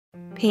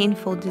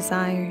painful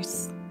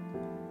desires.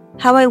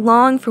 How I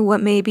long for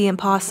what may be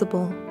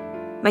impossible,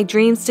 my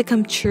dreams to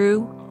come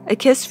true, a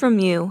kiss from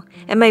you,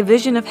 and my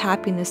vision of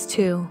happiness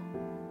too.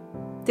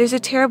 There's a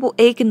terrible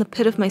ache in the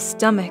pit of my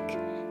stomach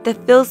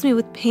that fills me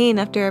with pain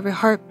after every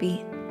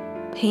heartbeat,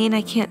 pain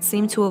I can't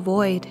seem to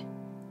avoid,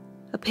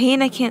 a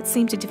pain I can't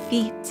seem to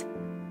defeat.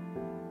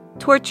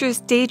 Torturous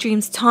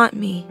daydreams taunt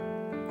me,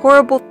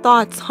 horrible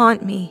thoughts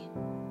haunt me.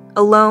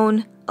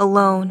 Alone,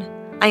 alone,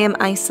 I am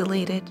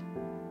isolated.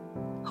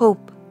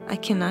 Hope I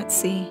cannot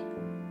see.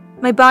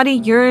 My body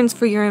yearns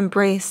for your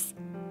embrace.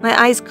 My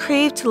eyes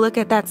crave to look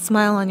at that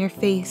smile on your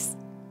face.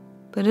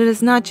 But it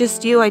is not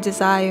just you I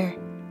desire,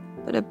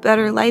 but a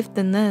better life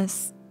than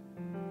this.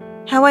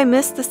 How I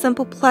miss the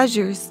simple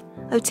pleasures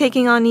of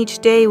taking on each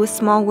day with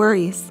small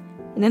worries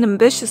and an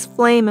ambitious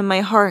flame in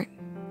my heart.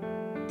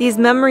 These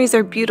memories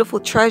are beautiful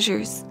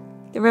treasures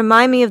that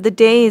remind me of the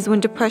days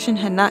when depression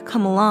had not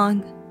come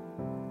along.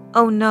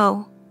 Oh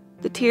no,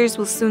 the tears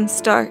will soon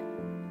start.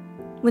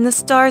 When the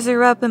stars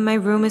are up and my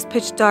room is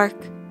pitch dark,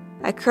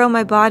 I curl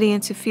my body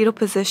into fetal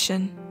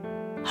position,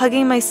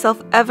 hugging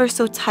myself ever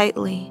so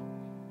tightly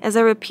as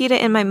I repeat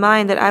it in my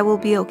mind that I will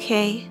be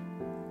okay,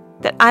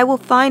 that I will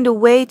find a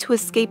way to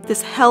escape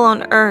this hell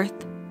on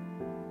earth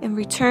and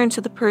return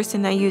to the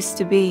person I used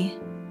to be,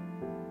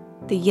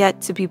 the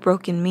yet to be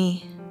broken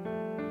me.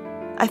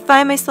 I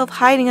find myself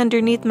hiding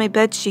underneath my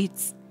bed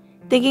sheets,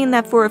 thinking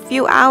that for a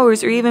few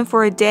hours or even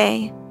for a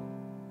day,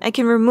 I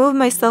can remove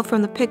myself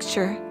from the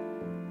picture,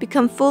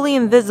 become fully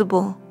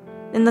invisible,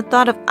 and the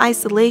thought of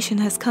isolation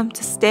has come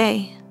to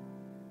stay.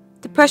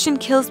 Depression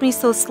kills me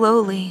so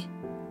slowly,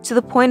 to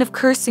the point of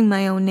cursing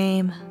my own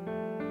name.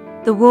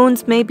 The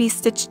wounds may be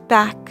stitched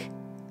back,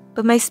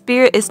 but my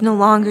spirit is no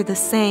longer the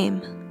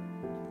same.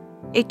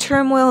 A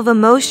turmoil of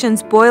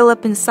emotions boil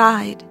up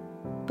inside,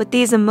 but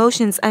these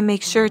emotions I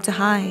make sure to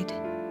hide,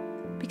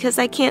 because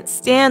I can't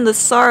stand the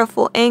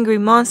sorrowful, angry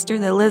monster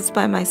that lives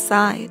by my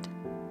side.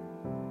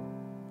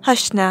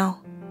 Hush now,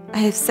 I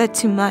have said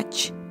too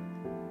much.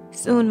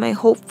 Soon my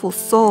hopeful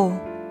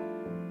soul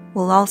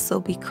will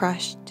also be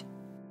crushed.